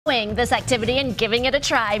This activity and giving it a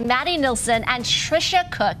try. Madi, Nilsson and Tricia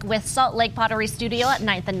Cook with Salt Lake Pottery Studio at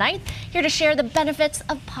 9th and 9th, here to share the benefits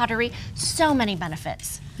of pottery. So many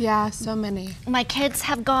benefits. Yeah, so many. My kids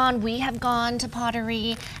have gone, we have gone to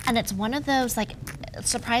pottery, and it's one of those, like,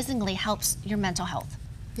 surprisingly helps your mental health.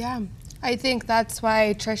 Yeah, I think that's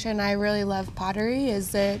why Tricia and I really love pottery,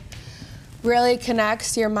 is it really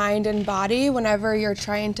connects your mind and body whenever you're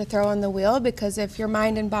trying to throw on the wheel, because if your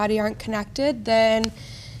mind and body aren't connected, then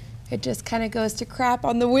it just kind of goes to crap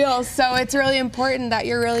on the wheel. So it's really important that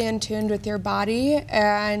you're really in tune with your body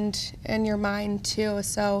and your mind too.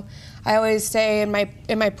 So I always say in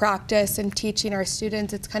my practice and teaching our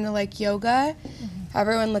students, it's kind of like yoga.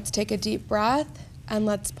 Everyone, let's take a deep breath and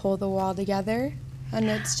let's pull the wall together. And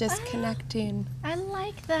it's just connecting I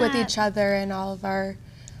like that. with each other and all of our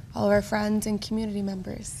friends and community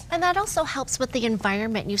members. And that also helps with the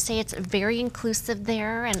environment. You say it's very inclusive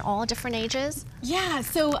there and all different ages? Yeah,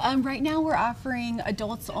 so right now we're offering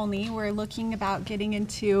adults only. We're looking about getting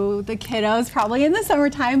into the kiddos probably in the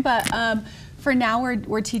summertime, but for now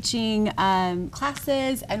we're teaching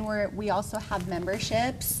classes, and we also have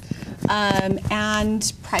memberships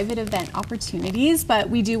and private event opportunities, but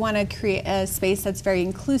we do want to create a space that's very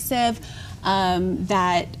inclusive,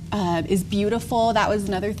 that is beautiful. That was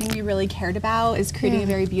another thing we really cared about, is creating a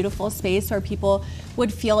very beautiful space where people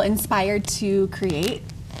would feel inspired to create.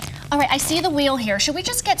 All right, I see the wheel here. Should we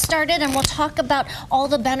just get started and we'll talk about all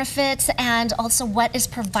the benefits and also what is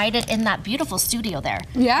provided in that beautiful studio there?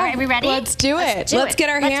 Yeah. All right, are we ready? Let's do it. Let's get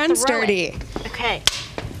our hands dirty. Okay.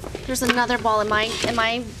 There's another ball. Am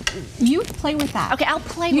I? You play with that. Okay, I'll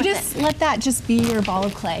play with it. You just let that just be your ball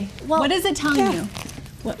of clay. Well, what is it telling you?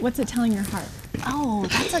 What's it telling your heart? Oh,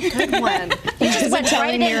 that's a good one. You just went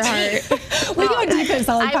right in your heart. We go deep in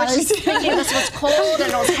solid I was just thinking this was cold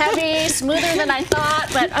and it was heavy, smoother than I thought,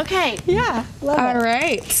 but okay. Yeah, love it. All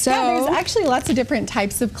right, so. Yeah, there's actually lots of different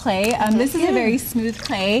types of clay. This is a very smooth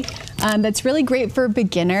clay that's really great for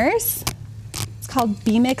beginners. It's called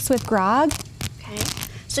B-Mix with Grog. Okay,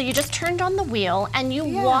 so you just turned on the wheel and you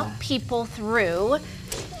walk people through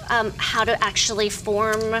how to actually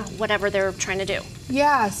form whatever they're trying to do.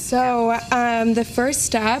 Yeah, so the first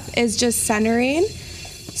step is just centering.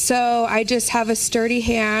 So I just have a sturdy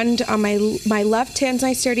hand on my left hand's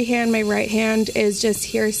my sturdy hand, my right hand is just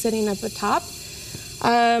here sitting at the top.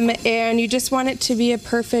 And you just want it to be a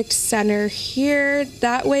perfect center here.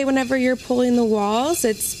 That way, whenever you're pulling the walls,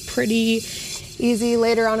 it's pretty easy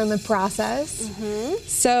later on in the process.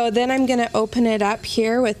 So then I'm gonna open it up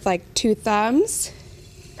here with like 2 thumbs.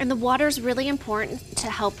 And the water is really important to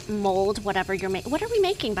help mold whatever you're making. What are we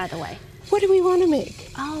making, by the way? What do we want to make?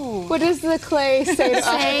 Oh. What does the clay say to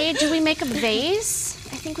us? Do we make a vase?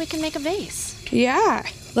 I think we can make a vase. Yeah,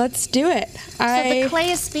 let's do it. So the clay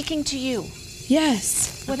is speaking to you.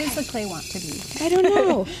 Yes. What does the clay want to be? I don't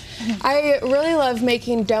know. I really love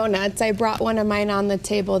making donuts. I brought one of mine on the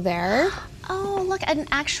table there. Oh, look, an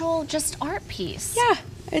actual just art piece. Yeah,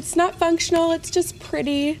 it's not functional, it's just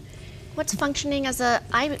pretty. What's functioning as a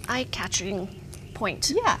eye-catching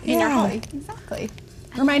point? Yeah, in your home. Exactly.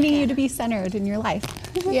 Reminding you to be centered in your life.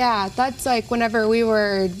 Yeah, that's like whenever we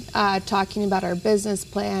were talking about our business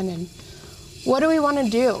plan and what do we want to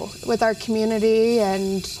do with our community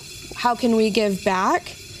and how can we give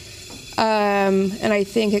back? And I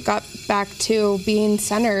think it got back to being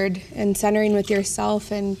centered and centering with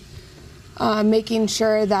yourself and making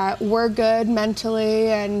sure that we're good mentally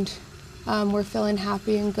and we're feeling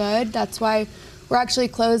happy and good. That's why we're actually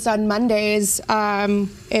closed on Mondays.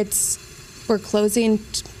 We're closing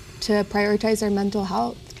to prioritize our mental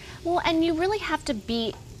health. Well, and you really have to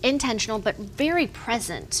be intentional but very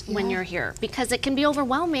present when you're here, because it can be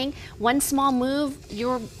overwhelming. One small move,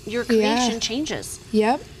 your creation changes.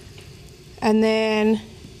 Yep. And then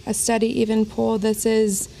a steady, even pull. This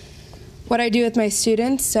is what I do with my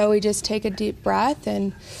students. So we just take a deep breath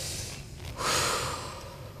and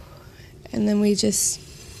then we just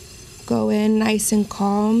go in nice and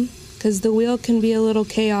calm, because the wheel can be a little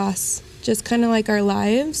chaos, just kind of like our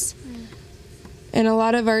lives. And a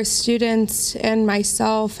lot of our students and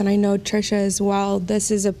myself, and I know Tricia as well, this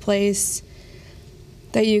is a place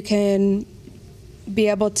that you can be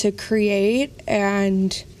able to create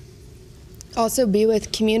and also be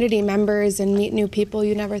with community members and meet new people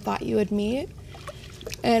you never thought you would meet.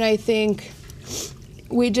 And I think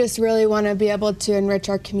we just really want to be able to enrich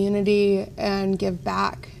our community and give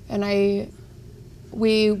back. And I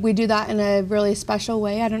we do that in a really special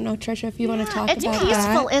way. I don't know, Tricia, if you want to talk It's about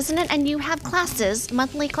peaceful, that. isn't it? And you have classes,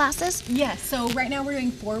 monthly classes? Yes, so right now we're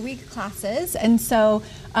doing 4-week classes, and so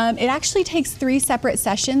it actually takes 3 separate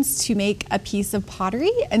sessions to make a piece of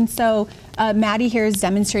pottery. And so Maddie here is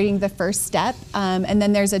demonstrating the first step, and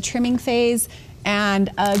then there's a trimming phase and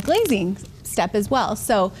a glazing step as well.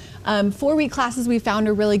 So 4-week classes we found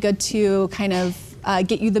are really good to kind of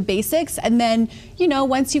get you the basics, and then, you know,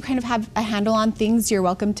 once you kind of have a handle on things, you're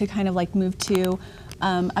welcome to kind of like move to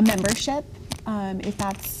a membership if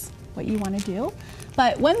that's what you want to do.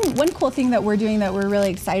 But one cool thing that we're doing that we're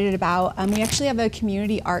really excited about, we actually have a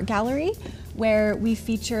community art gallery where we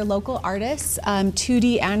feature local artists,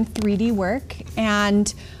 2D and 3D work,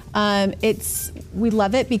 and we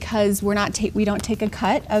love it because we don't take a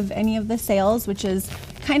cut of any of the sales, which is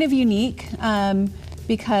kind of unique.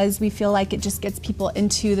 Because we feel like it just gets people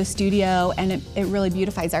into the studio, and it really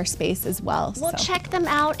beautifies our space as well. Well, check them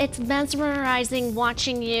out. It's mesmerizing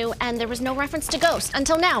watching you, and there was no reference to ghosts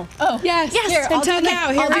until now. Oh, Yes, Here, until now,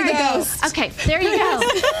 here we go. Okay, there you go.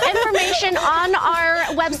 Information on our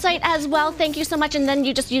website as well. Thank you so much, and then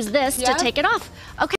you just use this to take it off. Okay.